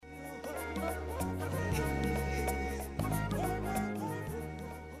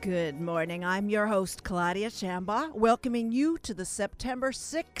Good morning. I'm your host, Claudia Shambaugh, welcoming you to the September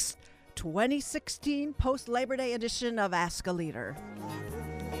 6th, 2016 post-Labor Day edition of Ask a Leader.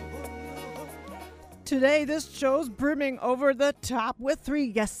 Today, this show's brimming over the top with three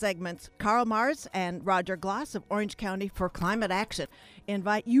guest segments. Carl Mars and Roger Gloss of Orange County for Climate Action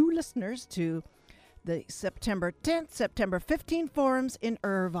invite you listeners to the September 10th, September 15th forums in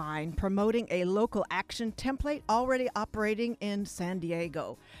Irvine, promoting a local action template already operating in San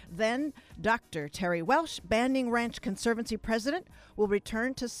Diego. Then, Dr. Terry Welsh, Banning Ranch Conservancy President, will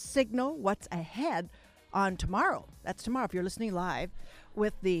return to signal what's ahead on tomorrow. That's tomorrow if you're listening live,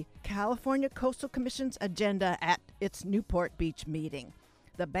 with the California Coastal Commission's agenda at its Newport Beach meeting.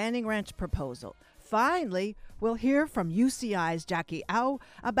 The Banning Ranch proposal. Finally, we'll hear from UCI's Jackie Au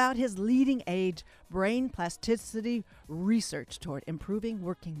about his leading-edge brain plasticity research toward improving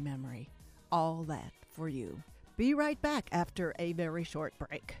working memory. All that for you. Be right back after a very short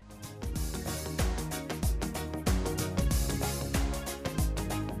break.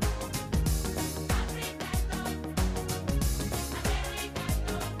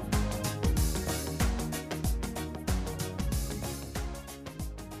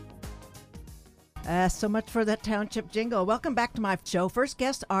 So much for that township jingle. Welcome back to my show. First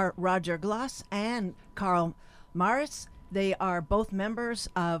guests are Roger Gloss and Carl Mars. They are both members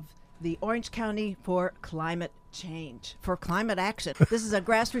of the Orange County for Climate Change, for Climate Action. This is a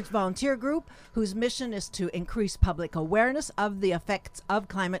grassroots volunteer group whose mission is to increase public awareness of the effects of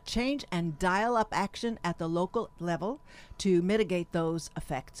climate change and dial up action at the local level to mitigate those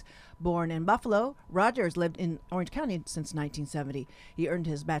effects. Born in Buffalo, Roger has lived in Orange County since 1970. He earned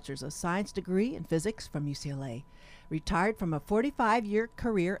his Bachelor's of Science degree in physics from UCLA. Retired from a 45-year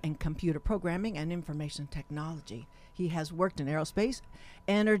career in computer programming and information technology. He has worked in aerospace,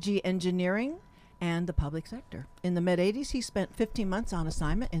 energy engineering, and the public sector. In the mid-'80s, he spent 15 months on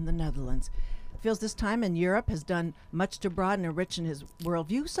assignment in the Netherlands. Feels this time in Europe has done much to broaden and enrich his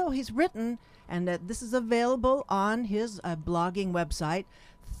worldview, so he's written, and this is available on his blogging website,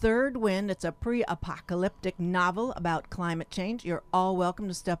 Third Wind. It's a pre-apocalyptic novel about climate change. You're all welcome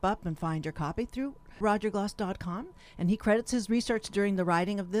to step up and find your copy through rogergloss.com. And he credits his research during the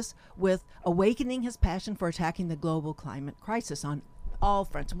writing of this with awakening his passion for attacking the global climate crisis on all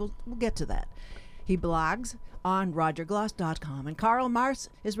fronts. We'll get to that. He blogs on rogergloss.com. And Carl Mars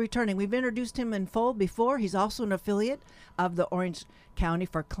is returning. We've introduced him in full before. He's also an affiliate of the Orange County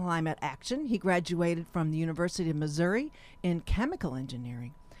for Climate Action. He graduated from the University of Missouri in chemical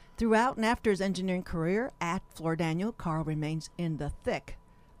engineering. Throughout and after his engineering career at Floor Daniel, Carl remains in the thick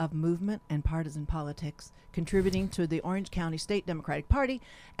of movement and partisan politics, contributing to the Orange County State Democratic Party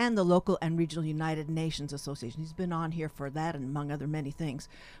and the local and regional United Nations Association. He's been on here for that and among other many things.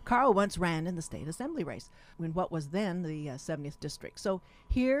 Carl once ran in the state assembly race in what was then the 70th district. So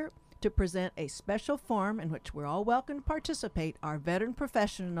here to present a special forum in which we're all welcome to participate are veteran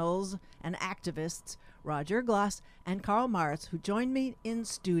professionals and activists, Roger Gloss and Carl Mars, who joined me in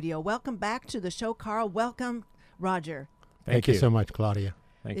studio. Welcome back to the show, Carl. Welcome, Roger. Thank you so much, Claudia.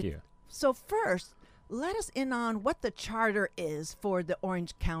 Thank you. So first, let us in on what the charter is for the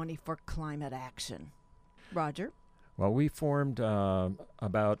Orange County for Climate Action. Roger? Well, we formed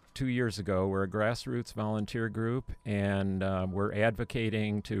about 2 years ago. We're a grassroots volunteer group, and we're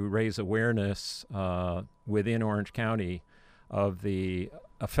advocating to raise awareness within Orange County of the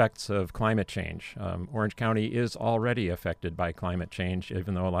effects of climate change. Orange County is already affected by climate change,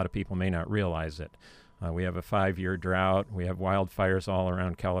 even though a lot of people may not realize it. We have a 5-year drought. We have wildfires all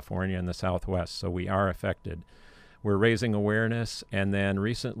around California and the Southwest, so we are affected. We're raising awareness, and then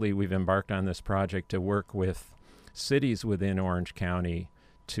recently we've embarked on this project to work with cities within Orange County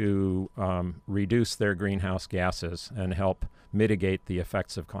to reduce their greenhouse gases and help mitigate the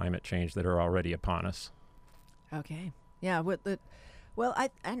effects of climate change that are already upon us. Okay. Yeah, with the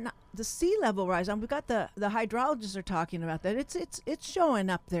the sea level rise, we've got the hydrologists are talking about that. It's showing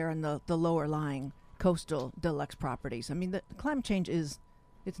up there in the lower lying coastal deluxe properties. I mean, the climate change it's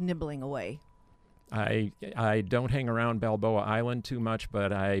nibbling away. I don't hang around Balboa Island too much,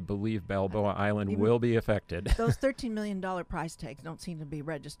 but I believe Balboa Island will be affected. Those $13 million price tags don't seem to be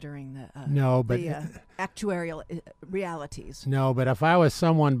registering the actuarial realities. No, but if I was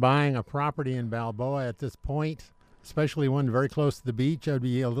someone buying a property in Balboa at this point, especially one very close to the beach, I'd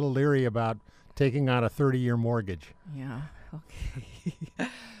be a little leery about taking out a 30-year mortgage. Yeah, okay.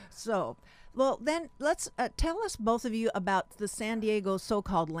 So Well, then let's tell us, both of you, about the San Diego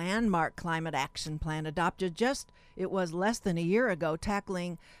so-called landmark climate action plan adopted it was less than a year ago,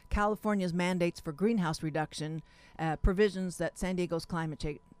 tackling California's mandates for greenhouse reduction, provisions that San Diego's climate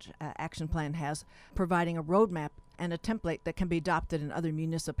change action plan has, providing a roadmap and a template that can be adopted in other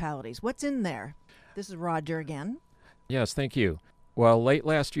municipalities. What's in there? This is Roger again. Yes, thank you. Well, late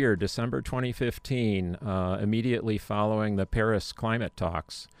last year, December 2015, immediately following the Paris climate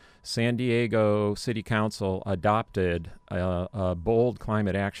talks, San Diego City Council adopted a bold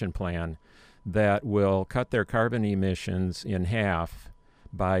climate action plan that will cut their carbon emissions in half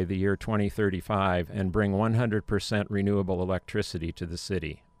by the year 2035 and bring 100% renewable electricity to the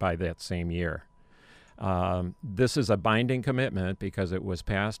city by that same year. This is a binding commitment because it was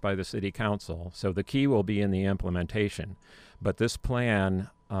passed by the City Council, so the key will be in the implementation. But this plan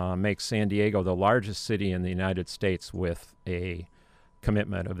makes San Diego the largest city in the United States with a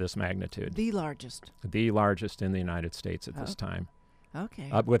commitment of this magnitude. The largest. The largest in the United States at this time.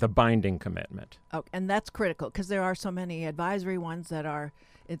 Okay. With a binding commitment. Oh, and that's critical because there are so many advisory ones that are,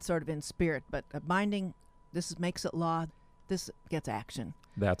 it's sort of in spirit, but a binding, makes it law, this gets action.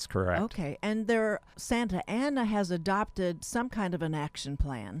 That's correct. Okay, and Santa Ana has adopted some kind of an action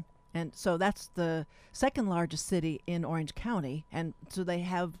plan, and so that's the second largest city in Orange County, and so they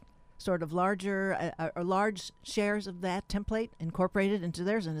have sort of large shares of that template incorporated into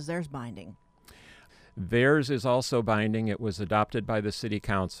theirs, and is theirs binding? Theirs is also binding. It was adopted by the City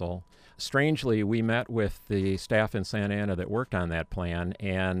Council. Strangely, we met with the staff in Santa Ana that worked on that plan,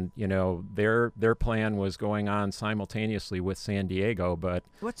 and their plan was going on simultaneously with San Diego, but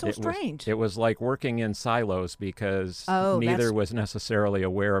what's so strange? It was like working in silos because neither was necessarily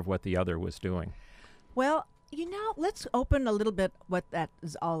aware of what the other was doing. Well, let's open a little bit what that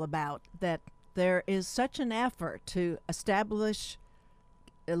is all about, that there is such an effort to establish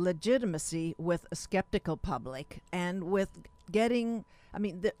a legitimacy with a skeptical public and with getting,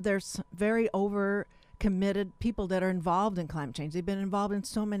 there's very over-committed people that are involved in climate change. They've been involved in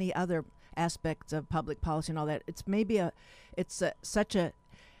so many other aspects of public policy and all that. It's such a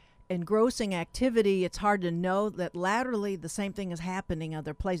engrossing activity, it's hard to know that laterally the same thing is happening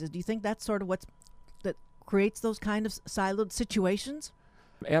other places. Do you think that's sort of that creates those kind of siloed situations?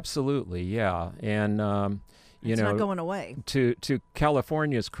 Absolutely, yeah. And it's not going away. To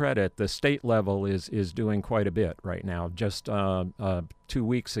California's credit, the state level is doing quite a bit right now. Just 2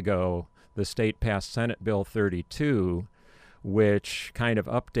 weeks ago, the state passed Senate Bill 32, which kind of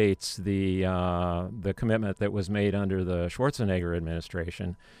updates the commitment that was made under the Schwarzenegger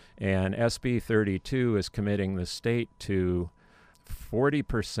administration. And SB 32 is committing the state to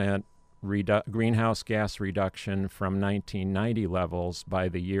 40% greenhouse gas reduction from 1990 levels by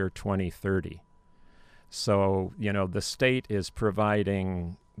the year 2030. So, the state is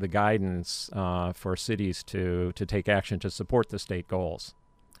providing the guidance for cities to take action to support the state goals.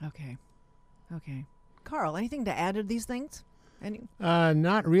 Okay. Carl, anything to add to these things?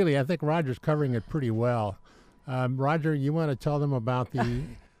 Not really. I think Roger's covering it pretty well. Roger, you want to tell them about the...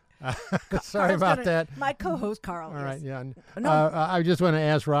 sorry about that. My co-host, Carl. All right, yeah. No. I just want to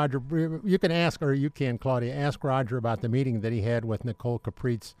ask Roger. You can ask, or you can, Claudia, ask Roger about the meeting that he had with Nicole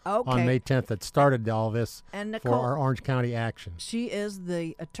Capritz on May 10th that started all this for our Orange County action. She is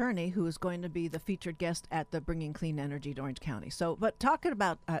the attorney who is going to be the featured guest at the Bringing Clean Energy to Orange County. So, but talking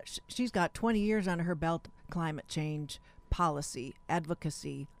about, she's got 20 years under her belt, climate change, policy,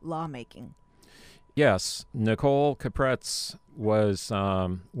 advocacy, lawmaking. Yes, Nicole Capritz was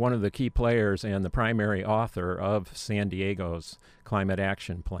one of the key players and the primary author of San Diego's climate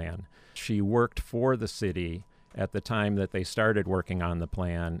action plan. She worked for the city at the time that they started working on the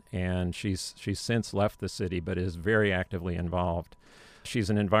plan, and she's since left the city but is very actively involved. She's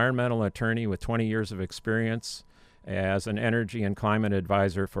an environmental attorney with 20 years of experience as an energy and climate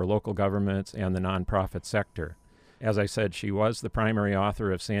advisor for local governments and the nonprofit sector. As I said, she was the primary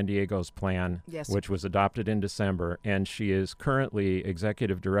author of San Diego's plan, which was adopted in December, and she is currently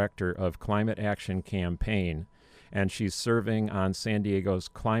executive director of Climate Action Campaign, and she's serving on San Diego's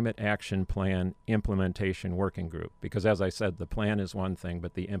Climate Action Plan Implementation Working Group, because as I said, the plan is one thing,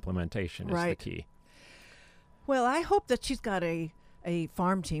 but the implementation is the key. Well, I hope that she's got a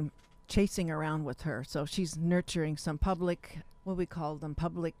farm team chasing around with her, so she's nurturing some public... what we call them,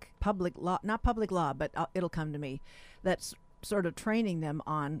 public law, not public law, but it'll come to me. That's sort of training them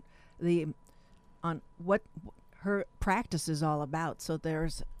on what her practice is all about. So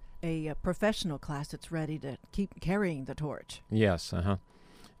there's a professional class that's ready to keep carrying the torch. Yes,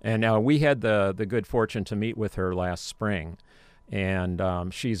 And we had the good fortune to meet with her last spring.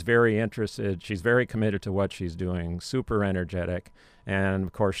 And she's very interested. She's very committed to what she's doing, super energetic. And,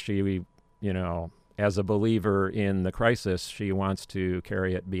 of course, she as a believer in the crisis, she wants to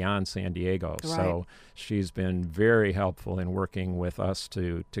carry it beyond San Diego. Right. So she's been very helpful in working with us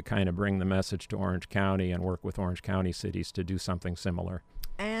to kind of bring the message to Orange County and work with Orange County cities to do something similar.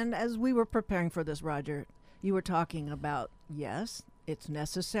 And as we were preparing for this, Roger, you were talking about, yes, it's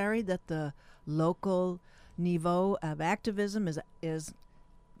necessary that the local niveau of activism is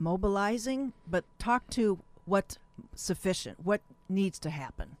mobilizing, but talk to what's sufficient, what needs to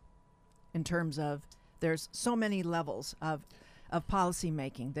happen in terms of there's so many levels of policy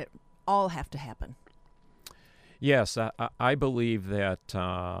making that all have to happen. Yes, I believe that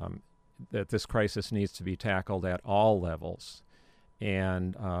that this crisis needs to be tackled at all levels.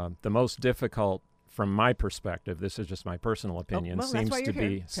 And the most difficult, from my perspective, this is just my personal opinion,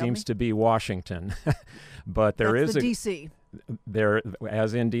 seems to be Washington. But that's the DC. There,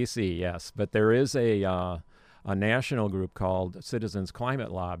 as in DC, yes. But there is a national group called Citizens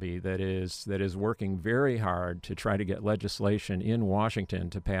Climate Lobby that is working very hard to try to get legislation in Washington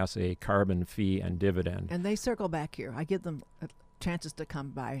to pass a carbon fee and dividend. And they circle back here. I give them chances to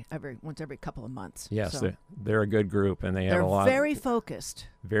come by once every couple of months. Yes, so they're a good group, and they're very focused.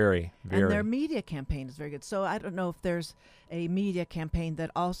 Very. And their media campaign is very good. So I don't know if there's a media campaign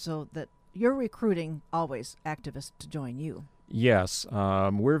that you're recruiting always activists to join you. Yes,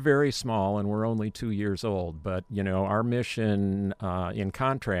 we're very small and we're only 2 years old, but our mission, in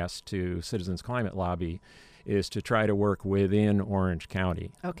contrast to Citizens Climate Lobby, is to try to work within Orange County.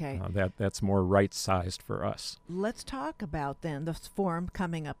 Okay. That's more right-sized for us. Let's talk about then the forum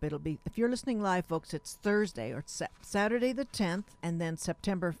coming up. It'll be, if you're listening live, folks, it's Thursday or Saturday the 10th and then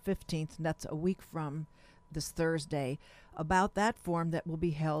September 15th, and that's a week from this Thursday, about that forum that will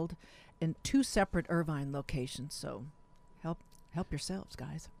be held in 2 separate Irvine locations. So help yourselves,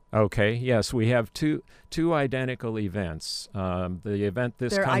 guys. Okay. Yes, we have two identical events. The event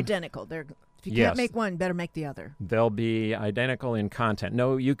they're identical. If you can't make one, better make the other. They'll be identical in content.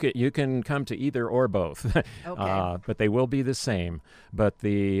 No, you can come to either or both. Okay. But they will be the same. But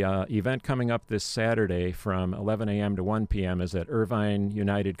the event coming up this Saturday from 11 a.m. to 1 p.m. is at Irvine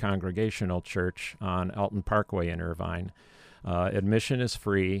United Congregational Church on Alton Parkway in Irvine. Admission is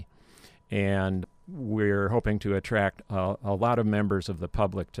free, and we're hoping to attract a lot of members of the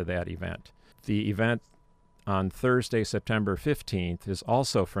public to that event. The event on Thursday, September 15th, is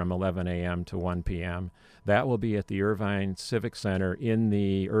also from 11 a.m. to 1 p.m. That will be at the Irvine Civic Center in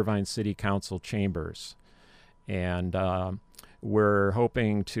the Irvine City Council chambers. And we're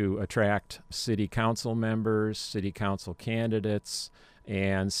hoping to attract city council members, city council candidates,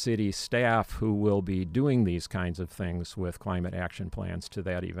 and city staff who will be doing these kinds of things with climate action plans to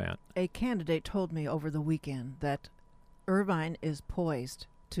that event. A candidate told me over the weekend that Irvine is poised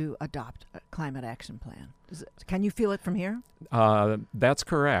to adopt a climate action plan. Can you feel it from here? That's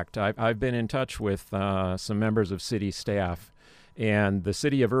correct. I've been in touch with some members of city staff, and the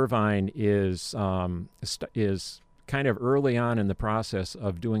city of Irvine is kind of early on in the process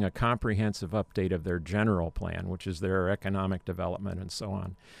of doing a comprehensive update of their general plan, which is their economic development and so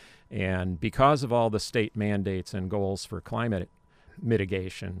on. And because of all the state mandates and goals for climate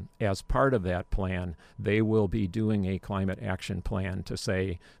mitigation, as part of that plan, they will be doing a climate action plan to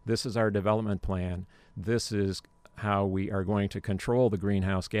say, this is our development plan, this is how we are going to control the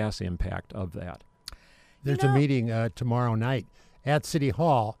greenhouse gas impact of that. There's a meeting tomorrow night at City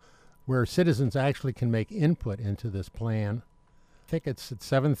Hall where citizens actually can make input into this plan. I think it's at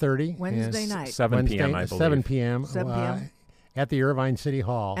 7:30. Wednesday night. 7 p.m., I believe. 7 p.m. 7 p.m. At the Irvine City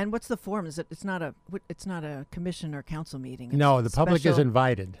Hall. And what's the form? It's not a commission or council meeting. No, the public is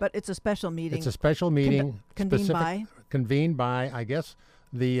invited. But it's a special meeting. It's a special meeting convened by, I guess,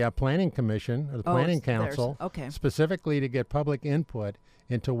 the Planning Commission or the Planning Council, specifically to get public input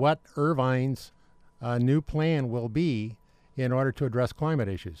into what Irvine's new plan will be in order to address climate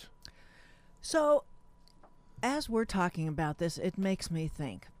issues. So, as we're talking about this, it makes me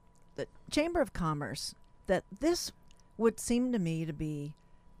think that Chamber of Commerce, that this would seem to me to be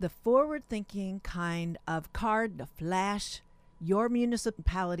the forward-thinking kind of card to flash your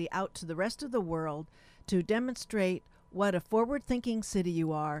municipality out to the rest of the world to demonstrate what a forward-thinking city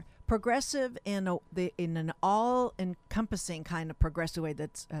you are, progressive in an all-encompassing kind of progressive way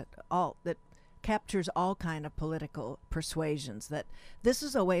that captures all kind of political persuasions, that this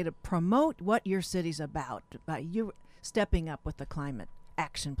is a way to promote what your city's about by you stepping up with the climate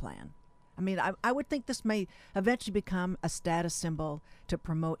action plan. I mean, I would think this may eventually become a status symbol to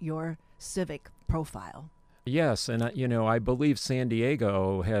promote your civic profile. Yes, and I believe San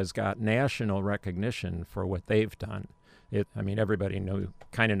Diego has got national recognition for what they've done. Everybody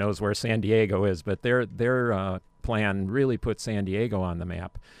kind of knows where San Diego is, but their plan really put San Diego on the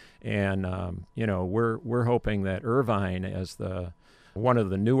map. And, we're hoping that Irvine, as one of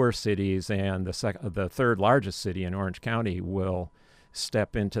the newer cities and the third largest city in Orange County, will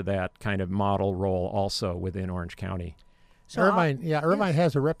step into that kind of model role also within Orange County. So Irvine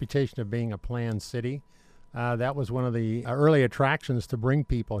has a reputation of being a planned city. That was one of the early attractions to bring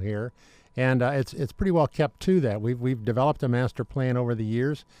people here, and it's pretty well kept to that. We've developed a master plan over the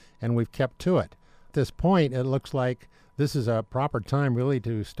years, and we've kept to it. At this point, it looks like this is a proper time really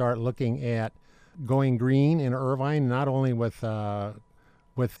to start looking at going green in Irvine, not only with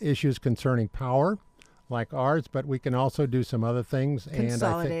issues concerning power like ours, but we can also do some other things.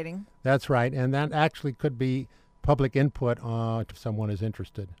 Consolidating. And that's right, and that actually could be public input if someone is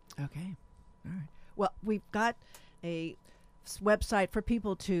interested. Okay. All right. Well, we've got a website for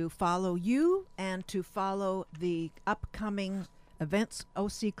people to follow you and to follow the upcoming events.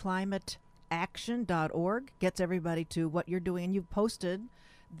 OCClimateAction.org gets everybody to what you're doing. And you've posted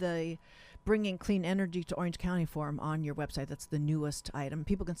the Bringing Clean Energy to Orange County form on your website. That's the newest item.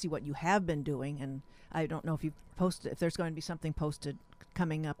 People can see what you have been doing. And I don't know if you've posted, if there's going to be something posted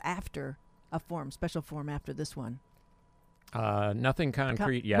coming up after a special form after this one. Nothing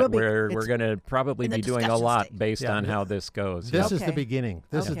concrete yet. We're going to probably be doing a lot based on how this goes. This is the beginning.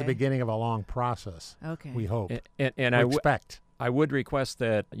 This is the beginning of a long process. Okay. We hope. And I expect. I would request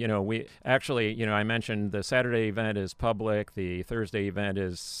that, we actually, I mentioned the Saturday event is public, the Thursday event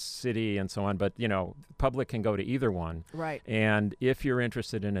is city and so on, but, public can go to either one. Right. And if you're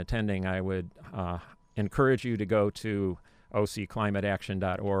interested in attending, I would encourage you to go to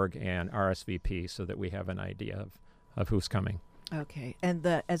OCClimateAction.org and RSVP so that we have an idea of who's coming. Okay.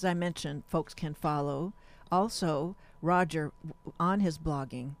 And as I mentioned, folks can follow also Roger on his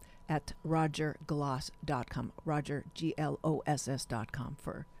blogging at rogergloss.com, RogerGloss.com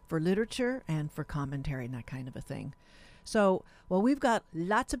for literature and for commentary and that kind of a thing. So, well, we've got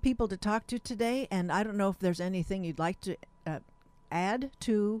lots of people to talk to today, and I don't know if there's anything you'd like to add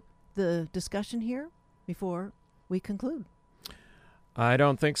to the discussion here before we conclude. I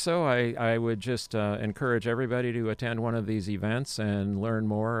don't think so. I would just encourage everybody to attend one of these events and learn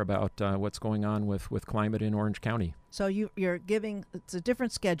more about what's going on with climate in Orange County. So you're giving, it's a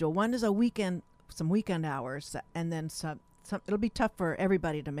different schedule. One is a weekend, some weekend hours, and then some it'll be tough for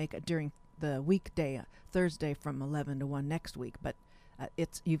everybody to make it during the weekday, Thursday from 11 to 1 next week, but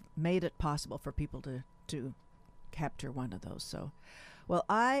you've made it possible for people to capture one of those. So. Well,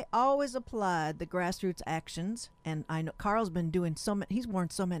 I always applaud the grassroots actions, and I know Carl's been doing he's worn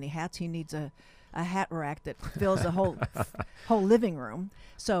so many hats, he needs a hat rack that fills the whole living room.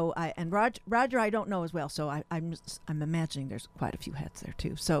 So, Roger, I don't know as well, so I'm imagining there's quite a few hats there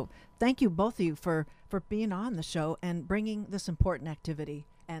too. So thank you, both of you, for being on the show and bringing this important activity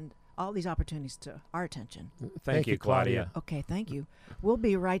and all these opportunities to our attention. Thank you, Claudia. Okay, thank you. We'll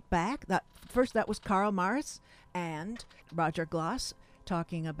be right back. That was Carl Morris and Roger Gloss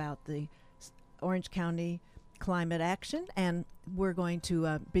talking about the Orange County climate action, and we're going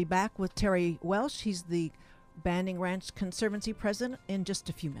to be back with Terry Welsh. He's the Banning Ranch Conservancy president in just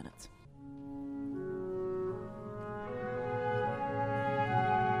a few minutes.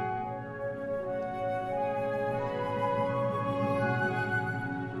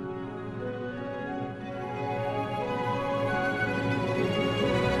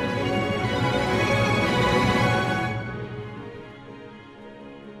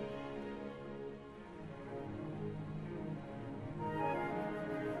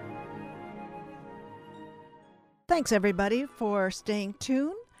 Thanks, everybody, for staying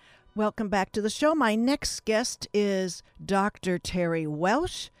tuned. Welcome back to the show. My next guest is Dr. Terry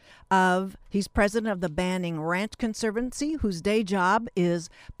Welsh. He's president of the Banning Ranch Conservancy, whose day job is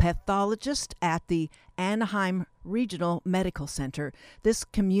pathologist at the Anaheim Regional Medical Center. This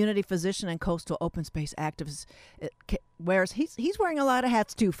community physician and coastal open space activist he's wearing a lot of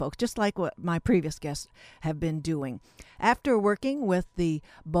hats too, folks, just like what my previous guests have been doing. After working with the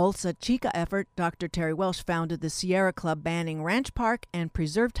Bolsa Chica effort, Dr. Terry Welsh founded the Sierra Club Banning Ranch Park and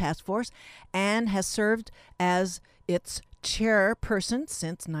Preserve Task Force and has served as its chairperson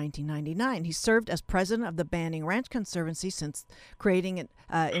since 1999. He served as president of the Banning Ranch Conservancy since creating it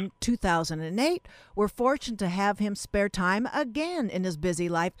in 2008. We're fortunate to have him spare time again in his busy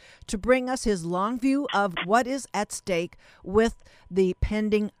life to bring us his long view of what is at stake with the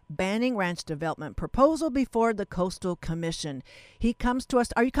pending Banning Ranch development proposal before the Coastal Commission. He comes to us.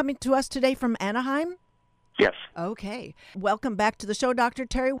 Are you coming to us today from Anaheim? Yes. Okay. Welcome back to the show, Dr.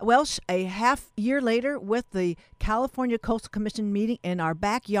 Terry Welsh. A half year later with the California Coastal Commission meeting in our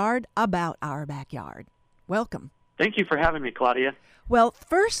backyard about our backyard. Welcome. Thank you for having me, Claudia. Well,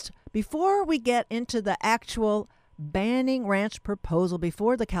 first, before we get into the actual Banning Ranch proposal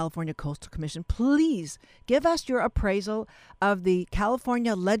before the California Coastal Commission. Please give us your appraisal of the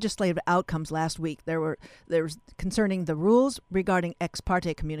California legislative outcomes last week. There was concerning the rules regarding ex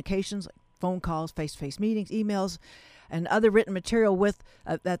parte communications, like phone calls, face-to-face meetings, emails, and other written material with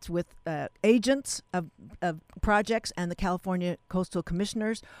agents of projects and the California Coastal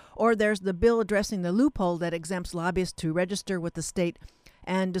Commissioners. Or there's the bill addressing the loophole that exempts lobbyists to register with the state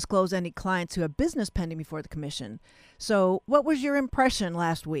and disclose any clients who have business pending before the commission. So what was your impression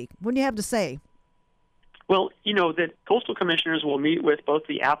last week? What do you have to say? Well, the coastal commissioners will meet with both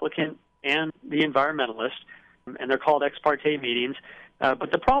the applicant and the environmentalist, and they're called ex parte meetings.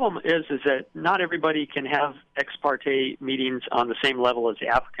 But the problem is that not everybody can have ex parte meetings on the same level as the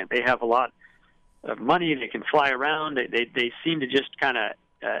applicant. They have a lot of money. They can fly around. They seem to just kind of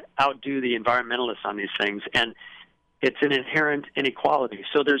outdo the environmentalists on these things, and it's an inherent inequality.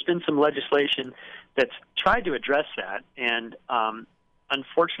 So there's been some legislation that's tried to address that, and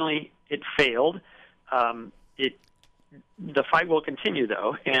unfortunately it failed. The fight will continue,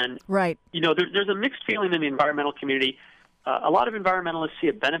 though, and right. There's a mixed feeling in the environmental community. A lot of environmentalists see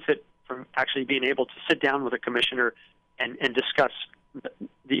a benefit from actually being able to sit down with a commissioner and discuss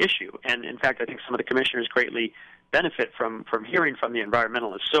the issue. And in fact, I think some of the commissioners greatly benefit from hearing from the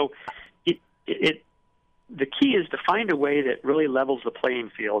environmentalists. So the key is to find a way that really levels the playing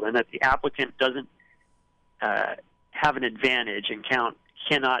field and that the applicant doesn't have an advantage and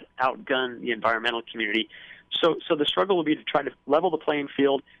cannot outgun the environmental community. So the struggle will be to try to level the playing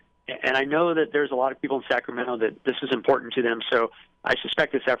field. And I know that there's a lot of people in Sacramento that this is important to them, so I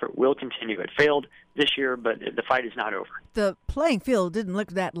suspect this effort will continue. It failed this year, but the fight is not over. The playing field didn't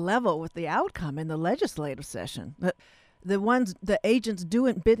look that level with the outcome in the legislative session. The agents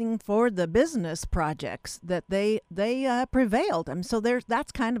bidding for the business projects, that they prevailed. I mean, so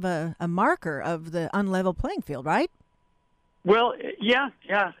that's kind of a marker of the unlevel playing field, right? Well, yeah.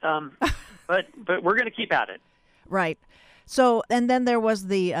 But we're going to keep at it. Right. So, and then there was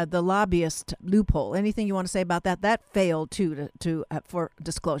the lobbyist loophole. Anything you want to say about that? That failed too for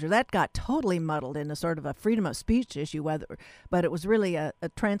disclosure. That got totally muddled into sort of a freedom of speech issue, but it was really a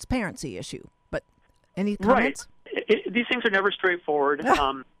transparency issue. But any comments? Right. These things are never straightforward.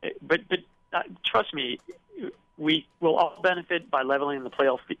 But trust me, we will all benefit by leveling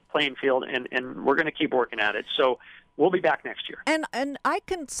the playing field, and we're going to keep working at it. So we'll be back next year. And I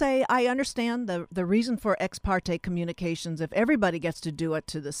can say I understand the reason for ex parte communications. If everybody gets to do it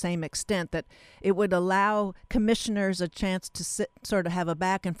to the same extent, that it would allow commissioners a chance to sort of have a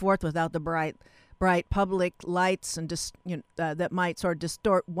back and forth without the bright public lights and that might sort of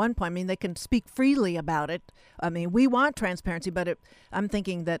distort one point. I mean, they can speak freely about it. I mean, we want transparency, but I'm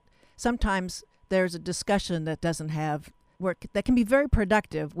thinking that sometimes there's a discussion that doesn't have work that can be very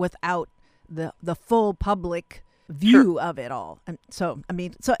productive without the full public view of it all. And so and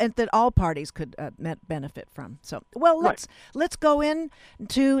that all parties could benefit from. So, well, let's go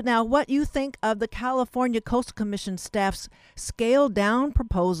into now what you think of the California Coastal Commission staff's scaled down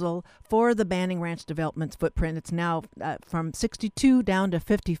proposal for the Banning Ranch development's footprint. It's now from 62 down to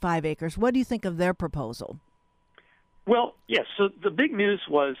 55 acres. What do you think of their proposal? Well, yes. So the big news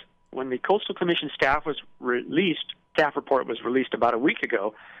was when the Coastal Commission staff report was released about a week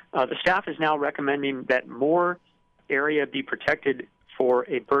ago. The staff is now recommending that more area be protected for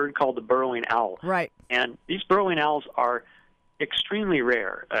a bird called the burrowing owl. Right. And these burrowing owls are extremely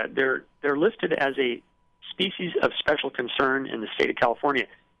rare. They're listed as a species of special concern in the state of California.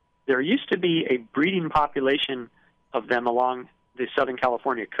 There used to be a breeding population of them along the Southern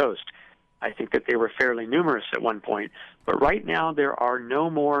California coast. I think that they were fairly numerous at one point. But right now there are no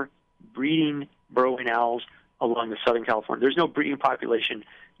more breeding burrowing owls along the Southern California. There's no breeding population,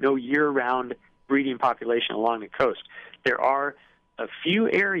 no year-round breeding population along the coast. There are a few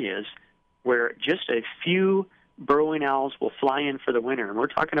areas where just a few burrowing owls will fly in for the winter, and we're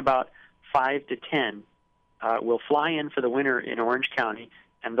talking about 5 to 10 will fly in for the winter in Orange County,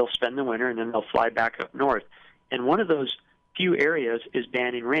 and they'll spend the winter, and then they'll fly back up north. And one of those few areas is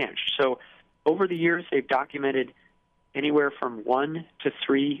Banning Ranch. So over the years, they've documented anywhere from 1 to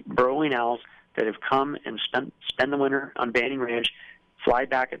 3 burrowing owls that have come and spend the winter on Banning Ranch, fly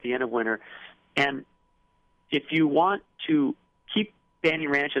back at the end of winter. And if you want to keep Banning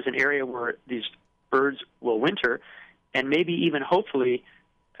Ranch as an area where these birds will winter and maybe even hopefully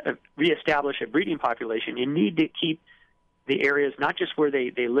reestablish a breeding population, you need to keep the areas not just where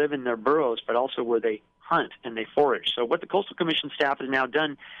they live in their burrows, but also where they hunt and they forage. So what the Coastal Commission staff has now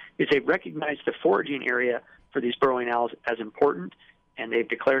done is they've recognized the foraging area for these burrowing owls as important, and they've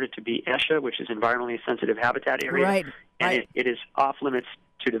declared it to be ESHA, which is Environmentally Sensitive Habitat Area, right. and it is off limits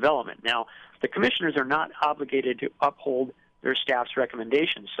to development. Now, the commissioners are not obligated to uphold their staff's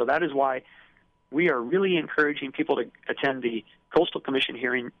recommendations. So that is why we are really encouraging people to attend the Coastal Commission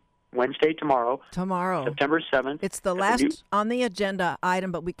hearing Wednesday, tomorrow, September 7th. It's the last on the agenda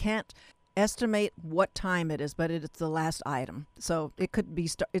item, but we can't estimate what time it is, but it's the last item. So it could be,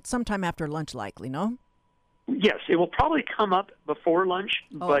 it's sometime after lunch likely, no? Yes, it will probably come up before lunch,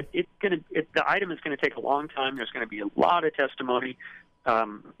 but the item is going to take a long time. There's going to be a lot of testimony,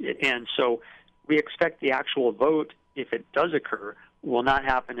 and so we expect the actual vote, if it does occur, will not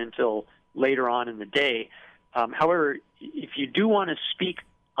happen until later on in the day. However, if you do want to speak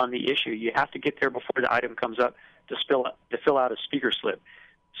on the issue, you have to get there before the item comes up to fill out a speaker slip.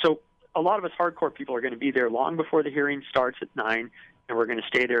 So a lot of us hardcore people are going to be there long before the hearing starts at 9, and we're going to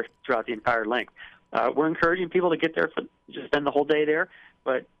stay there throughout the entire length. We're encouraging people to get there, to spend the whole day there,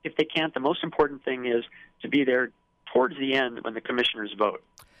 but if they can't, the most important thing is to be there towards the end when the commissioners vote.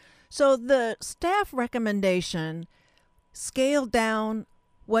 So the staff recommendation scaled down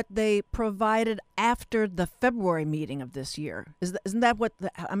what they provided after the February meeting of this year. Isn't that what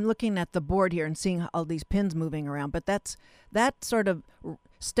I'm looking at the board here and seeing all these pins moving around? But that sort of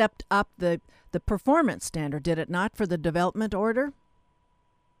stepped up the performance standard, did it not, for the development order?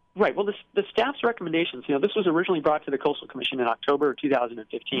 Right. Well, the staff's recommendations, this was originally brought to the Coastal Commission in October of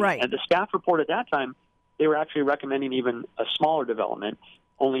 2015. Right. And the staff report at that time, they were actually recommending even a smaller development,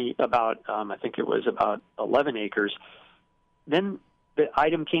 only about, I think it was about 11 acres. Then the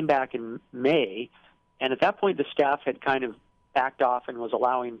item came back in May, and at that point the staff had kind of backed off and was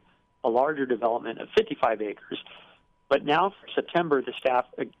allowing a larger development of 55 acres. But now for September, the staff,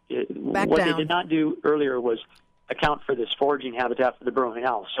 what they did not do earlier was account for this foraging habitat for the burrowing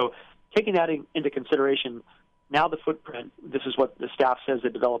owl. So taking that into consideration, now the footprint, this is what the staff says the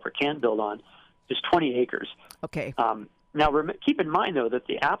developer can build on, is 20 acres. Okay. Now, keep in mind, though, that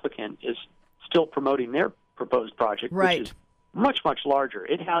the applicant is still promoting their proposed project, right, which is much, much larger.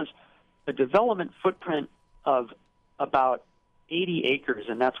 It has a development footprint of about 80 acres,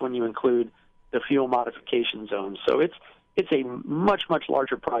 and that's when you include the fuel modification zone. So it's a much, much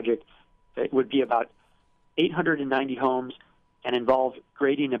larger project that would be about 890 homes and involve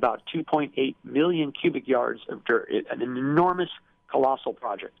grading about 2.8 million cubic yards of dirt. An enormous, colossal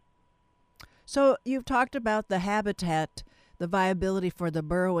project. So you've talked about the habitat, the viability for the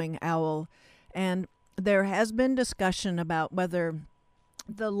burrowing owl, and there has been discussion about whether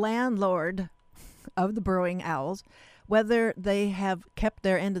the landlord of the burrowing owls, whether they have kept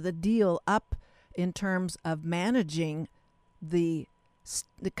their end of the deal up in terms of managing the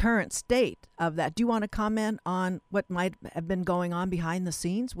current state of that. Do you want to comment on what might have been going on behind the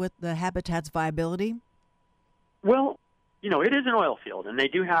scenes with the habitat's viability? Well, it is an oil field, and they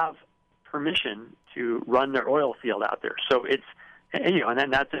do have permission to run their oil field out there. So it's, and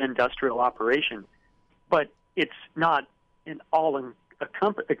then that's an industrial operation. But it's not an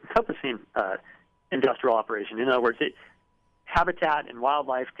all-encompassing industrial operation. In other words, habitat and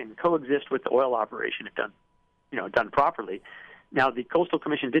wildlife can coexist with the oil operation if done properly. Now, the Coastal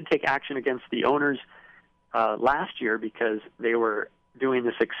Commission did take action against the owners last year because they were doing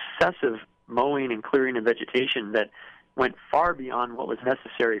this excessive mowing and clearing of vegetation that went far beyond what was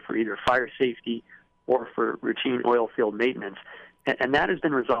necessary for either fire safety or for routine oil field maintenance. And that has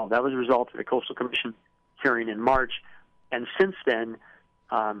been resolved. That was resolved at the Coastal Commission hearing in March. And since then,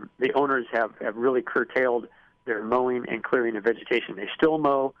 the owners have really curtailed their mowing and clearing of vegetation. They still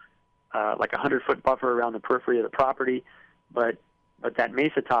mow like a 100-foot buffer around the periphery of the property, but that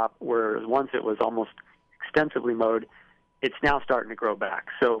mesa top, where once it was almost extensively mowed, it's now starting to grow back.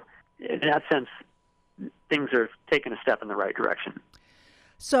 So in that sense, things are taking a step in the right direction.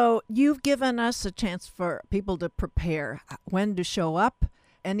 So you've given us a chance for people to prepare when to show up.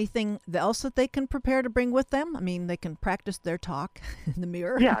 Anything else that they can prepare to bring with them? I mean, they can practice their talk in the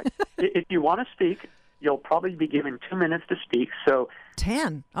mirror. Yeah. If you want to speak, you'll probably be given 2 minutes to speak. So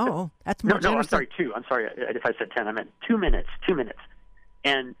 10. Oh, that's more generous. No, I'm sorry, 2. I'm sorry if I said 10. I meant 2 minutes. 2 minutes.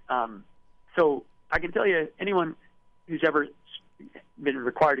 And so I can tell you, anyone who's ever been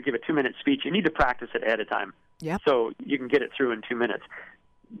required to give a 2-minute speech, you need to practice it ahead of time. Yep. So you can get it through in 2 minutes.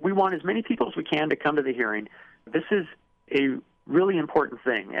 We want as many people as we can to come to the hearing. This is a really important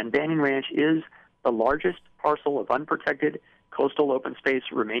thing, and Banning Ranch is the largest parcel of unprotected coastal open space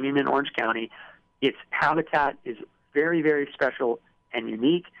remaining in Orange County. Its habitat is very, very special and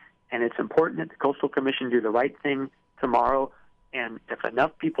unique, and it's important that the Coastal Commission do the right thing tomorrow, and if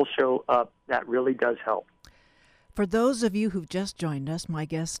enough people show up, that really does help. For those of you who've just joined us, my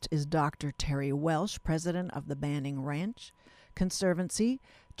guest is Dr. Terry Welsh, president of the Banning Ranch Conservancy,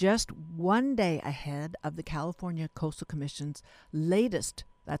 just one day ahead of the California Coastal Commission's latest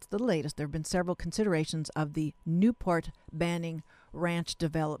That's the latest. There have been several considerations of the Newport Banning Ranch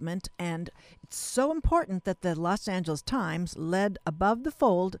development, and it's so important that the Los Angeles Times led above the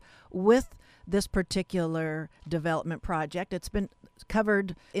fold with this particular development project. It's been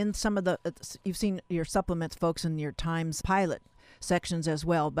covered in some of you've seen your supplements, folks, in your Times pilot sections as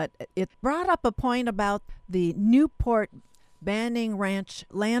well, but it brought up a point about the Newport Banning Ranch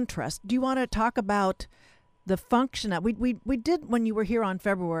Land Trust. Do you want to talk about the function? We did when you were here on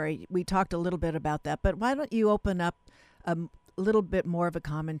February, we talked a little bit about that, but why don't you open up a little bit more of a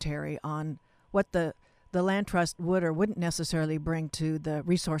commentary on what the land trust would or wouldn't necessarily bring to the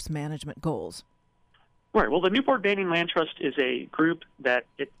resource management goals? Right. Well, the Newport Banning Land Trust is a group that,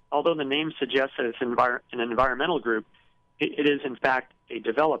 although the name suggests that it's an environmental group, it is in fact a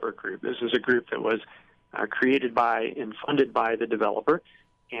developer group. This is a group that was created by and funded by the developer,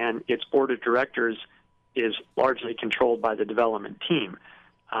 and its board of directors is largely controlled by the development team.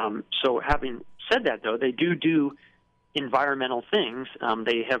 So having said that, though, they do environmental things.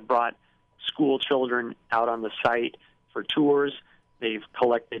 They have brought school children out on the site for tours. They've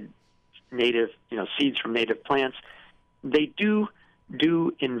collected native, seeds from native plants. They do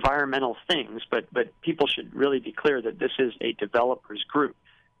environmental things, but people should really be clear that this is a developers group,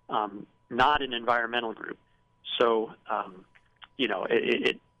 not an environmental group. So,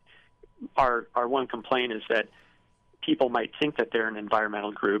 our one complaint is that people might think that they're an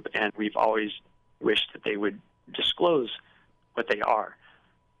environmental group, and we've always wished that they would disclose what they are.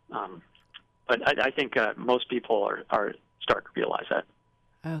 But I think most people are starting to realize that.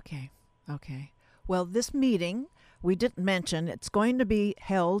 Okay. Well, this meeting, we didn't mention, it's going to be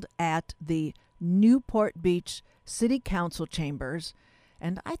held at the Newport Beach City Council chambers,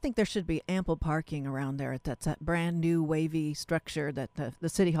 and I think there should be ample parking around there. That's that brand new wavy structure that the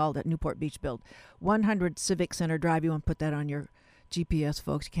City Hall that Newport Beach built. 100 Civic Center Drive. You want to put that on your GPS,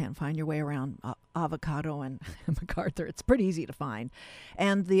 folks. You can't find your way around Avocado and MacArthur. It's pretty easy to find.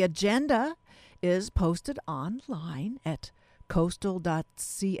 And the agenda is posted online at coastal.ca.gov,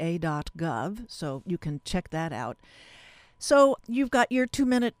 so you can check that out. So you've got your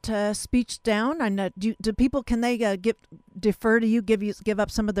 2-minute speech down. And do people, can they defer to you, give up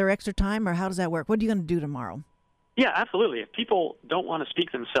some of their extra time, or how does that work? What are you going to do tomorrow? Yeah, absolutely. If people don't want to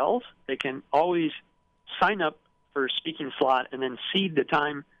speak themselves, they can always sign up for a speaking slot and then cede the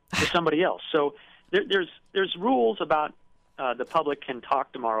time to somebody else. So there's rules about the public can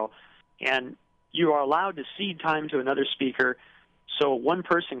talk tomorrow, and you are allowed to cede time to another speaker. So one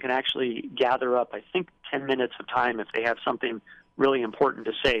person can actually gather up, I think, 10 minutes of time if they have something really important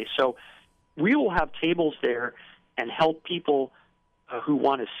to say. So we will have tables there and help people who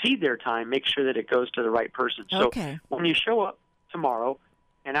want to cede their time make sure that it goes to the right person. Okay. So when you show up tomorrow,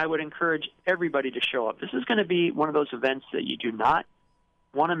 and I would encourage everybody to show up, this is going to be one of those events that you do not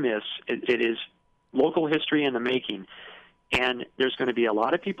want to miss. It is local history in the making, and there's going to be a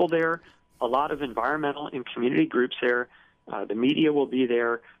lot of people there, a lot of environmental and community groups there. The media will be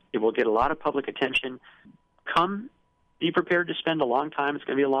there. It will get a lot of public attention. Come, be prepared to spend a long time. It's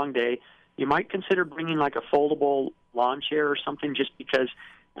going to be a long day. You might consider bringing like a foldable lawn chair or something, just because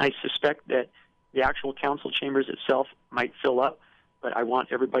I suspect that the actual council chambers itself might fill up, but I want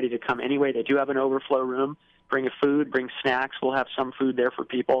everybody to come anyway. They do have an overflow room. Bring a food, bring snacks. We'll have some food there for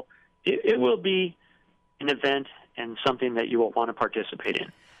people. It will be an event and something that you will want to participate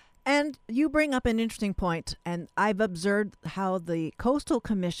in. And you bring up an interesting point, and I've observed how the Coastal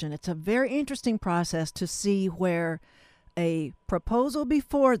Commission, it's a very interesting process to see where a proposal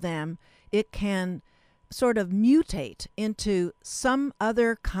before them, it can sort of mutate into some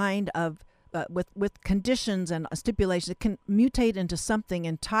other kind of, with conditions and stipulations, it can mutate into something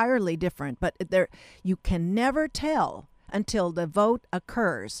entirely different. But you can never tell until the vote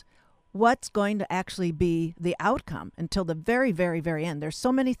occurs what's going to actually be the outcome until the very, very, very end. There's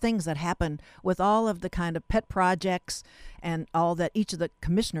so many things that happen with all of the kind of pet projects and all that each of the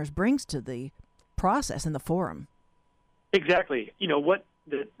commissioners brings to the process and the forum. Exactly. What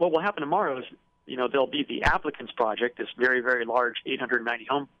will happen tomorrow is, there'll be the applicant's project, this very, very large 890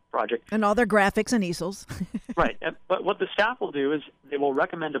 home project. And all their graphics and easels. Right. But what the staff will do is they will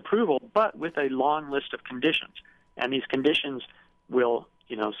recommend approval, but with a long list of conditions. And these conditions will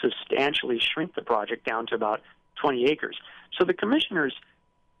substantially shrink the project down to about 20 acres. So the commissioners,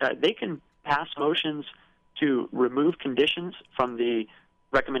 they can pass motions to remove conditions from the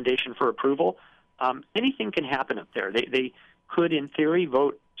recommendation for approval. Anything can happen up there. They could, in theory,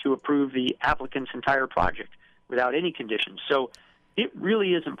 vote to approve the applicant's entire project without any conditions. So it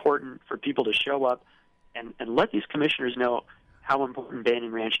really is important for people to show up and let these commissioners know how important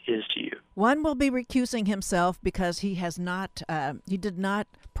Banning Ranch is to you. One will be recusing himself because he has not, he did not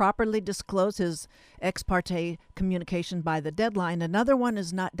properly disclose his ex parte communication by the deadline. Another one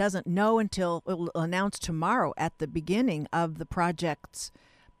doesn't know until it will announce tomorrow at the beginning of the project's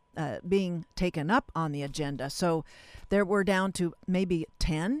being taken up on the agenda. So we're down to maybe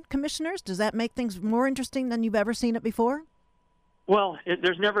 10 commissioners. Does that make things more interesting than you've ever seen it before? Well,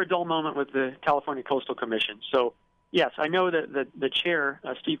 there's never a dull moment with the California Coastal Commission. So, yes, I know that the chair,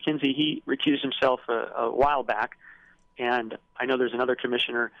 Steve Kinsey, he recused himself a while back, and I know there's another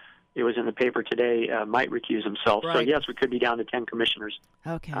commissioner, it was in the paper today, might recuse himself. Right. So, yes, we could be down to 10 commissioners.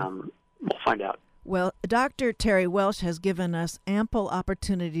 Okay. We'll find out. Well, Dr. Terry Welsh has given us ample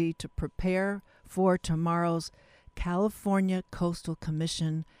opportunity to prepare for tomorrow's California Coastal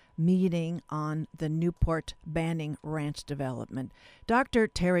Commission meeting on the Newport Banning Ranch development. Dr.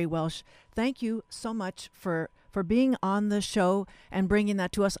 Terry Welsh, thank you so much for being on the show and bringing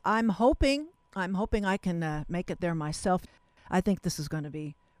that to us. I'm hoping I can make it there myself. I think this is going to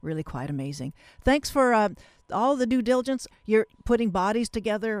be really quite amazing. Thanks for all the due diligence. You're putting bodies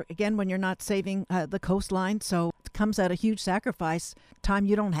together, again, when you're not saving the coastline, so it comes at a huge sacrifice, time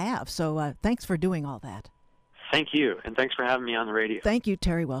you don't have. So thanks for doing all that. Thank you, and thanks for having me on the radio. Thank you,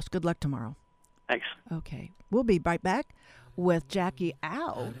 Terry Welsh. Good luck tomorrow. Thanks. Okay. We'll be right back with Jackie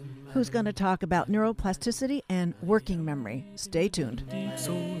Au, who's going to talk about neuroplasticity and working memory. Stay tuned. Deep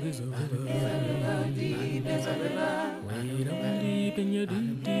soul is a river. Deep is a river. Way down deep in your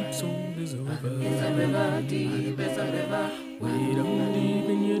deep, deep soul is a river. Is a river. Deep is a river. Way down deep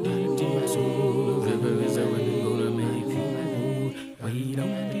in your deep, deep soul. A river is a river gonna make you whole. Way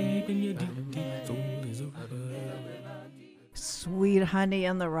down deep in your deep, deep soul is a river. Sweet honey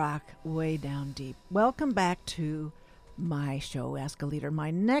in the rock, way down deep. Welcome back to my show, Ask a Leader.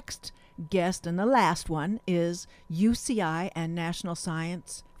 My next guest and the last one is UCI and National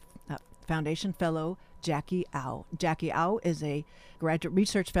Science Foundation Fellow Jackie Au. Jackie Au is a graduate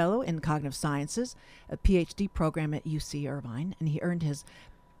research fellow in cognitive sciences, a PhD program at UC Irvine, and he earned his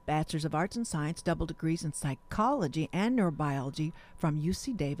Bachelor's of Arts and Science, double degrees in psychology and neurobiology from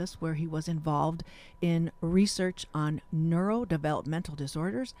UC Davis, where he was involved in research on neurodevelopmental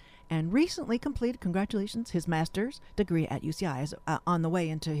disorders, and recently completed, congratulations, his master's degree at UCI, is on the way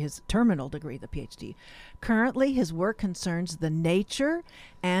into his terminal degree, the PhD. Currently, his work concerns the nature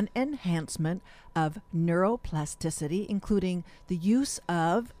and enhancement of neuroplasticity, including the use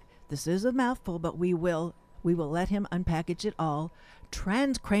of, this is a mouthful, but we will let him unpackage it all,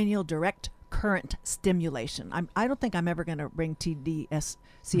 transcranial direct current stimulation. I don't think I'm ever going to bring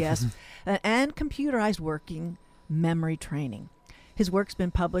TDSCS, and computerized working memory training. His work's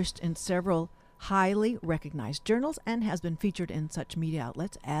been published in several highly recognized journals and has been featured in such media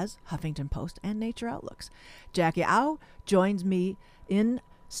outlets as Huffington Post and Nature Outlooks. Jackie Au joins me in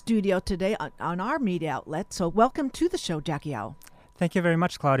studio today on our media outlet. So welcome to the show, Jackie Au. Thank you very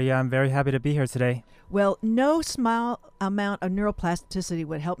much, Claudia. I'm very happy to be here today. Well, no small amount of neuroplasticity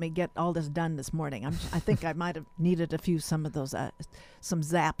would help me get all this done this morning. I think I might have needed some of those, some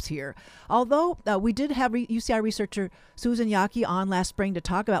zaps here. Although we did have UCI researcher Susan Yaki on last spring to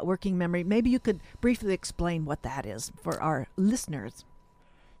talk about working memory. Maybe you could briefly explain what that is for our listeners.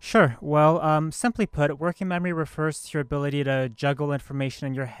 Sure. Well, simply put, working memory refers to your ability to juggle information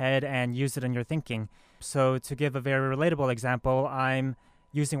in your head and use it in your thinking. So to give a very relatable example, I'm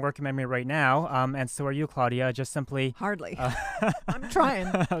using working memory right now, and so are you, Claudia, just simply... Hardly. I'm trying.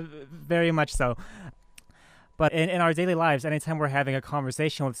 Very much so. But in our daily lives, anytime we're having a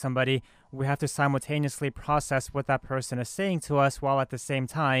conversation with somebody, we have to simultaneously process what that person is saying to us while at the same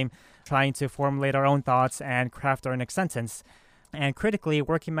time trying to formulate our own thoughts and craft our next sentence. And critically,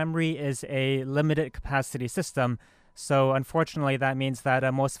 working memory is a limited capacity system. So unfortunately, that means that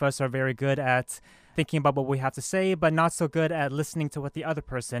most of us are very good at thinking about what we have to say, but not so good at listening to what the other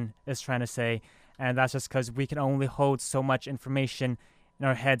person is trying to say. And that's just because we can only hold so much information in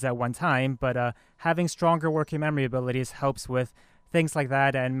our heads at one time. But having stronger working memory abilities helps with things like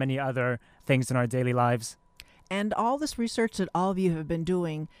that and many other things in our daily lives. And all this research that all of you have been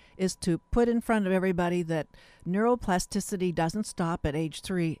doing is to put in front of everybody that neuroplasticity doesn't stop at age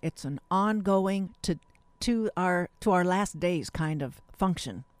 3. It's an ongoing to our last days kind of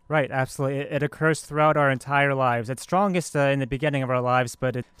function. Right, absolutely. It occurs throughout our entire lives. It's strongest in the beginning of our lives,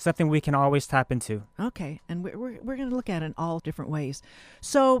 but it's something we can always tap into. Okay, and we're going to look at it in all different ways.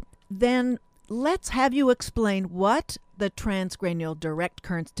 So then let's have you explain what the transcranial direct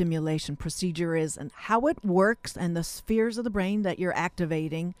current stimulation procedure is and how it works and the spheres of the brain that you're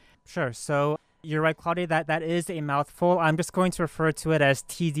activating. Sure. So You're right, Claudia. That is a mouthful. I'm just going to refer to it as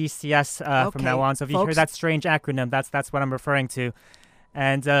TDCS from now on. So if you hear that strange acronym, that's what I'm referring to.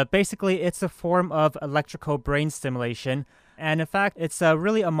 And basically, it's a form of electrical brain stimulation. And in fact, it's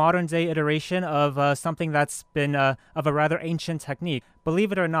really a modern-day iteration of something that's been of a rather ancient technique.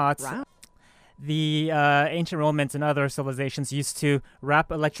 Believe it or not, the ancient Romans and other civilizations used to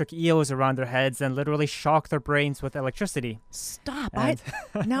wrap electric eels around their heads and literally shock their brains with electricity. Stop.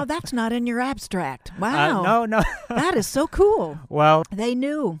 Now that's not in your abstract. Wow. No. That is so cool. Well, they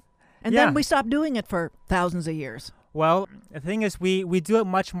knew. And then we stopped doing it for thousands of years. Well, the thing is, we do it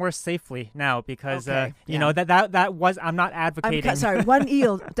much more safely now because, you know, that was, I'm not advocating. Sorry, one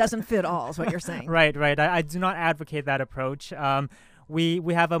eel doesn't fit all is what you're saying. Right. I do not advocate that approach.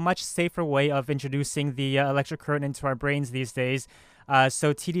 We have a much safer way of introducing the electric current into our brains these days.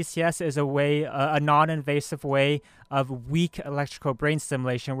 So TDCS is a non-invasive way of weak electrical brain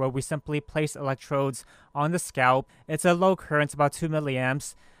stimulation where we simply place electrodes on the scalp. It's a low current, about 2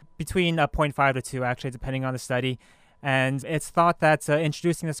 milliamps, between 0.5 to 2, actually, depending on the study. And it's thought that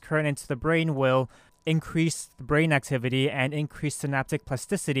introducing this current into the brain will increase the brain activity and increase synaptic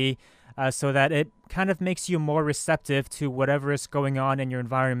plasticity so that it kind of makes you more receptive to whatever is going on in your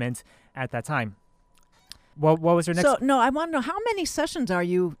environment at that time. What was your next? So, no, I want to know how many sessions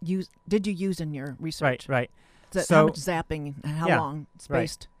did you use in your research? Right. So, how much zapping and how long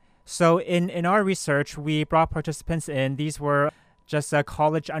spaced? Right. So in our research, we brought participants in. These were just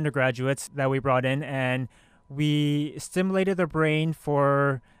college undergraduates that we brought in, and we stimulated their brain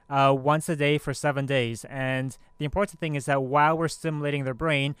for once a day for 7 days. And the important thing is that while we're stimulating their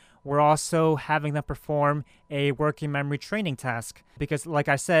brain, we're also having them perform a working memory training task. Because like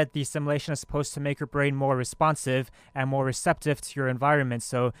I said, the stimulation is supposed to make your brain more responsive and more receptive to your environment.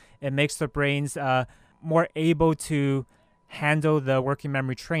 So it makes their brains more able to handle the working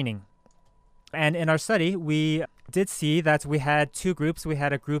memory training. And in our study, we did see that we had two groups. We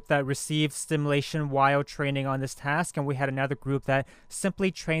had a group that received stimulation while training on this task, and we had another group that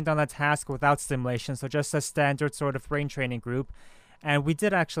simply trained on the task without stimulation, so just a standard sort of brain training group. And we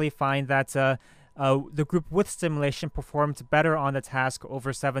did actually find that the group with stimulation performed better on the task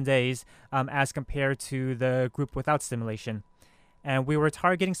over 7 days as compared to the group without stimulation. And we were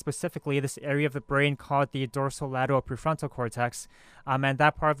targeting specifically this area of the brain called the dorsolateral prefrontal cortex, and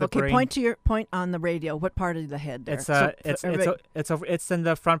that part of the brain. Okay, point on the radio. What part of the head there? It's in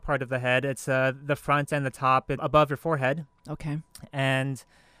the front part of the head. It's the front and the top above your forehead. Okay. And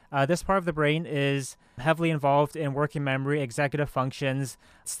this part of the brain is heavily involved in working memory, executive functions.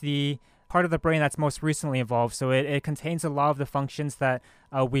 It's the part of the brain that's most recently evolved, so it contains a lot of the functions that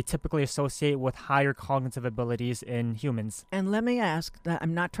we typically associate with higher cognitive abilities in humans. And let me ask,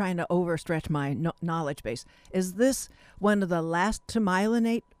 I'm not trying to overstretch my knowledge base, is this one of the last to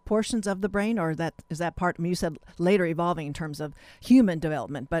myelinate portions of the brain, or is that part, I mean, you said later evolving in terms of human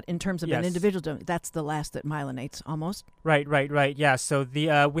development, but in terms of an individual, that's the last that myelinates almost? Right. Yeah, so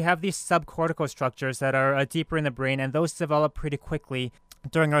we have these subcortical structures that are deeper in the brain, and those develop pretty quickly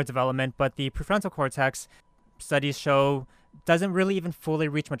during our development, but the prefrontal cortex, studies show, doesn't really even fully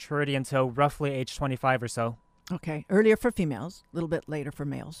reach maturity until roughly age 25 or so. Okay, earlier for females, a little bit later for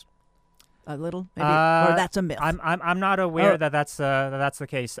males. A little, maybe, or that's a myth. I'm not aware that that's the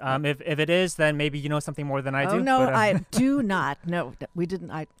case. If it is, then maybe you know something more than I do. Oh no, but, I do not. No, we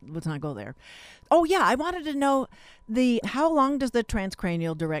didn't. Let's not go there. Oh yeah, I wanted to know how long does the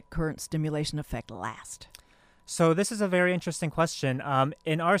transcranial direct current stimulation effect last? So this is a very interesting question.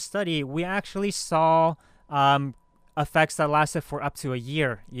 In our study, we actually saw effects that lasted for up to a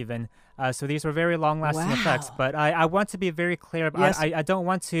year even. So these were very long-lasting effects. But I want to be very clear. I don't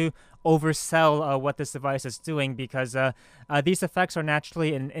want to oversell what this device is doing because these effects are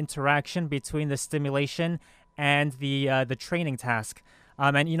naturally an interaction between the stimulation and the training task.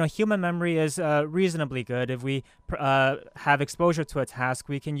 And, human memory is reasonably good. If we have exposure to a task,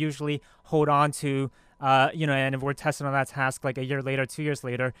 we can usually hold on to and if we're testing on that task like a year later, 2 years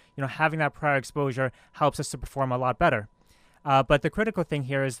later, having that prior exposure helps us to perform a lot better. But the critical thing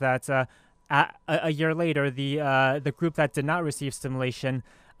here is that a year later, the group that did not receive stimulation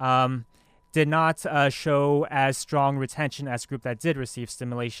did not show as strong retention as the group that did receive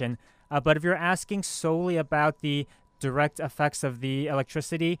stimulation. But if you're asking solely about the direct effects of the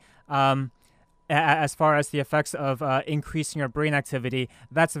electricity, as far as the effects of increasing your brain activity,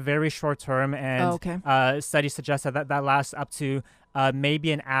 that's very short term, and studies suggest that lasts up to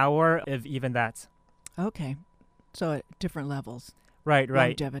maybe an hour, if even that. Okay, so at different levels. Right.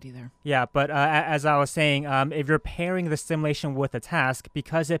 Longevity there. Yeah, but as I was saying, if you're pairing the stimulation with a task,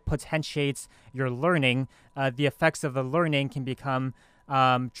 because it potentiates your learning, the effects of the learning can become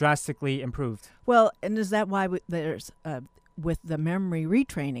drastically improved. Well, and is that why there's with the memory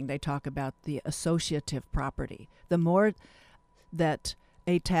retraining, they talk about the associative property. The more that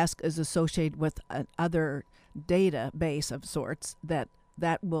a task is associated with another database of sorts, that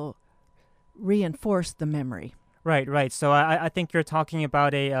will reinforce the memory. Right. So I think you're talking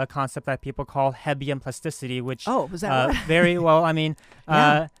about a concept that people call Hebbian plasticity, which was that very well. I mean,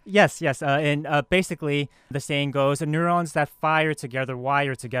 yeah. yes. And basically, the saying goes: neurons that fire together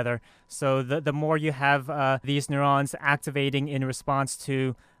wire together. So the more you have these neurons activating in response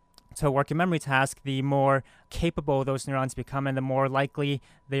to a working memory task, the more capable those neurons become, and the more likely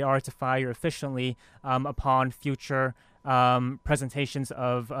they are to fire efficiently upon future presentations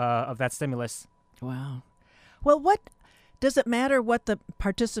of that stimulus. Wow. Well, what does it matter what the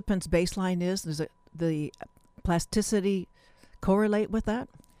participant's baseline is? Does the plasticity correlate with that?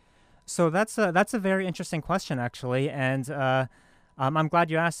 So that's a very interesting question, actually, and I'm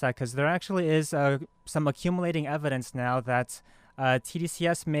glad you asked that, because there actually is some accumulating evidence now that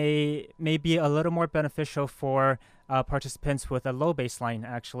TDCS may be a little more beneficial for participants with a low baseline,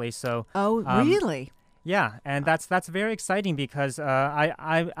 actually. So really? Yeah, and that's very exciting, because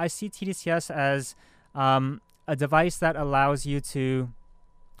I see TDCS as a device that allows you to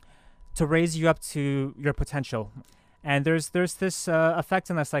raise you up to your potential. And there's this effect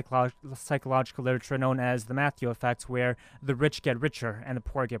in the psychological literature known as the Matthew effect, where the rich get richer and the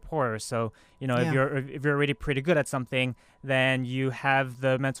poor get poorer. So, if you're already pretty good at something, then you have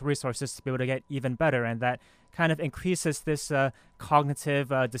the mental resources to be able to get even better, and that kind of increases this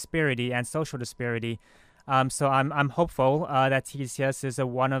cognitive disparity and social disparity. So I'm hopeful that TDCS is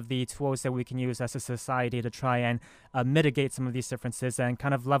one of the tools that we can use as a society to try and mitigate some of these differences and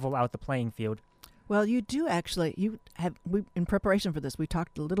kind of level out the playing field. Well, you do actually. In preparation for this, we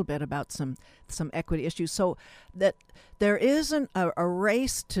talked a little bit about some equity issues. So that there isn't a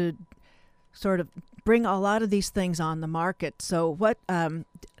race to sort of bring a lot of these things on the market. So what,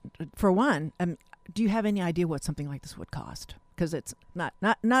 for one, do you have any idea what something like this would cost? Because it's not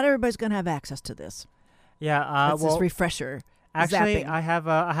everybody's going to have access to this. Yeah, it's this refresher. Actually, zapping. I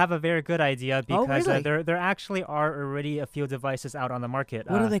have a very good idea, because really? There actually are already a few devices out on the market.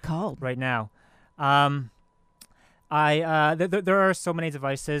 What are they called right now? There are so many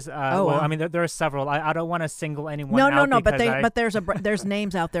devices. Wow. I mean, there are several. I don't want to single anyone out. No. But there's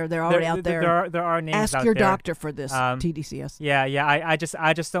names out there. They're already out there. There are names Ask out your there. doctor for this TDCS. Yeah.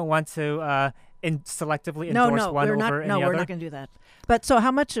 I just don't want to selectively endorse one over any other. No, we're not going to do that. But so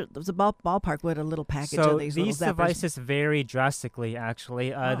how much the ballpark would a little package of these little zappers? Devices vary drastically,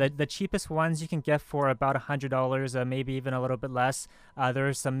 actually. The cheapest ones you can get for about $100, maybe even a little bit less. There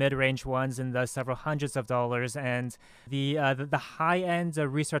are some mid-range ones in the several hundreds of dollars, and the high-end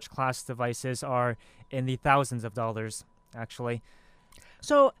research class devices are in the thousands of dollars, actually.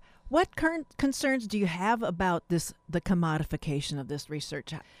 So what current concerns do you have about the commodification of this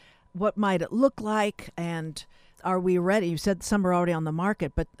research? What might it look like, and are we ready? You said some are already on the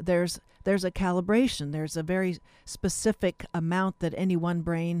market, but there's a calibration. There's a very specific amount that any one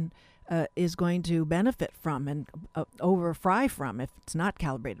brain is going to benefit from and over-fry from if it's not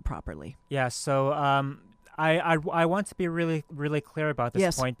calibrated properly. Yeah, so I want to be really, really clear about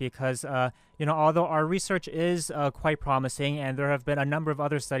this point, because although our research is quite promising, and there have been a number of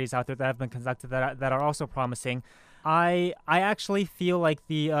other studies out there that have been conducted that are also promising, I actually feel like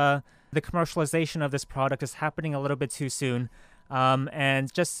the commercialization of this product is happening a little bit too soon.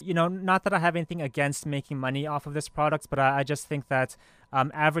 And just, not that I have anything against making money off of this product, but I just think that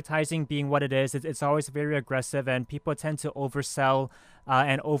advertising being what it is, it's always very aggressive, and people tend to oversell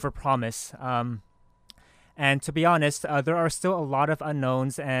and overpromise. And to be honest, there are still a lot of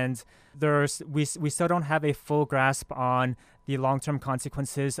unknowns, and we still don't have a full grasp on the long-term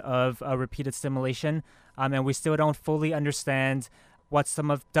consequences of repeated stimulation, and we still don't fully understand what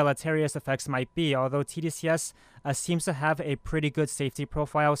some of deleterious effects might be, although TDCS seems to have a pretty good safety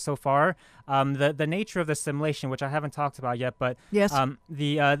profile so far. The nature of the stimulation, which I haven't talked about yet, but yes.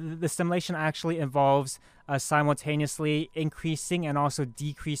 The stimulation actually involves simultaneously increasing and also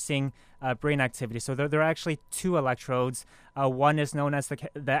decreasing brain activity. So there are actually two electrodes. One is known as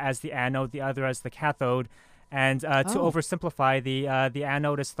the anode, the other as the cathode. And to oversimplify, the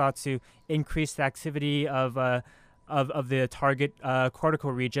anode is thought to increase the activity of the target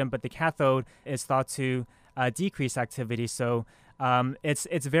cortical region, but the cathode is thought to decrease activity. So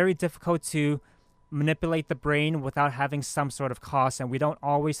it's very difficult to manipulate the brain without having some sort of cost, and we don't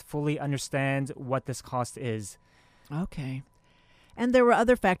always fully understand what this cost is. Okay. And there were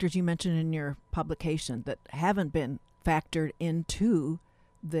other factors you mentioned in your publication that haven't been factored into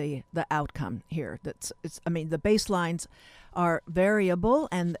the outcome here. The baselines are variable,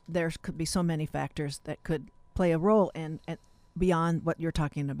 and there could be so many factors that could play a role in beyond what you're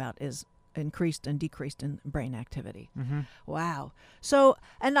talking about is increased and decreased in brain activity. Mm-hmm. Wow. So,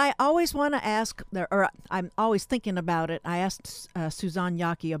 and I always want to ask, or I'm always thinking about it. I asked Suzanne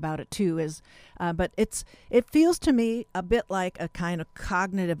Yaki about it too. But it feels to me a bit like a kind of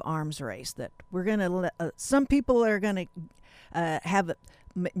cognitive arms race that we're going to some people are going to have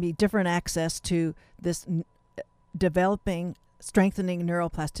different access to this strengthening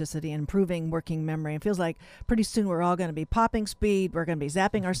neuroplasticity and improving working memory. It feels like pretty soon we're all going to be popping speed. We're going to be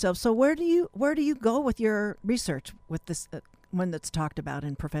zapping ourselves. So where do you go with your research with this one that's talked about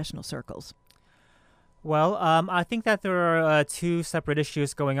in professional circles? Well, I think that there are two separate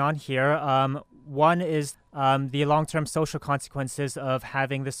issues going on here. One is the long-term social consequences of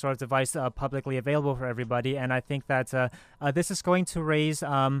having this sort of device publicly available for everybody, and I think that this is going to raise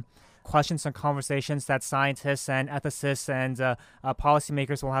questions and conversations that scientists and ethicists and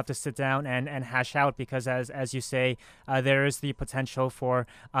policymakers will have to sit down and hash out, because as you say, there is the potential for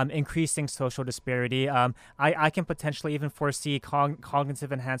increasing social disparity. I can potentially even foresee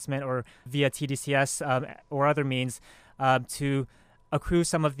cognitive enhancement or via TDCS or other means to accrue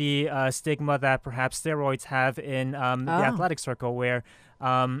some of the stigma that perhaps steroids have in the athletic circle, where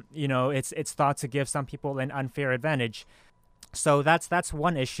it's thought to give some people an unfair advantage. So that's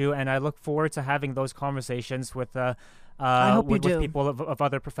one issue, and I look forward to having those conversations with people of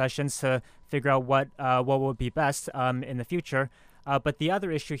other professions to figure out what would be best in the future. But the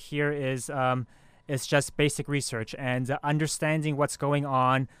other issue here is just basic research and understanding what's going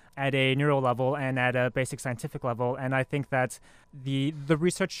on at a neural level and at a basic scientific level. And I think that the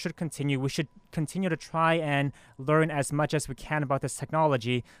research should continue. We should continue to try and learn as much as we can about this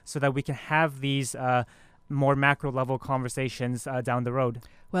technology so that we can have these more macro level conversations down the road.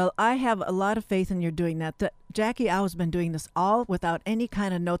 Well, I have a lot of faith in your doing that. Jackie Au has been doing this all without any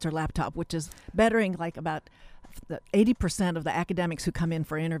kind of notes or laptop, which is bettering like about 80% of the academics who come in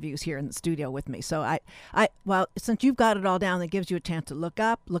for interviews here in the studio with me. So well, since you've got it all down, it gives you a chance to look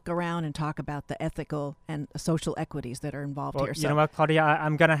around, and talk about the ethical and social equities that are involved here. You know what, Claudia,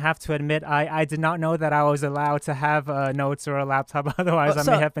 I'm going to have to admit, I did not know that I was allowed to have notes or a laptop. Otherwise,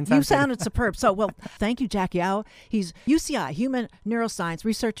 I may have been tempted. You sounded superb. So, well, thank you, Jackie Au. He's UCI, Human Neuroscience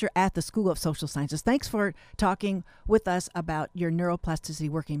Researcher at the School of Social Sciences. Thanks for talking with us about your neuroplasticity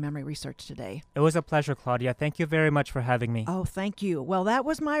working memory research today. It was a pleasure, Claudia. Thank you very much for having me. Oh, thank you. Well, that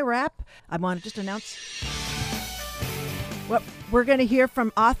was my wrap. I want to just announce we're going to hear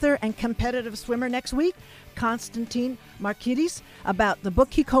from author and competitive swimmer next week, Konstantin Markidis, about the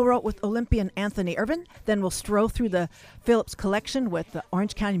book he co-wrote with Olympian Anthony Irvin. Then we'll stroll through the Phillips collection with the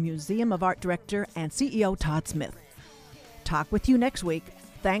Orange County Museum of Art Director and CEO Todd Smith. Talk with you next week.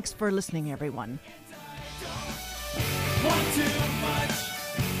 Thanks for listening, everyone. 1, 2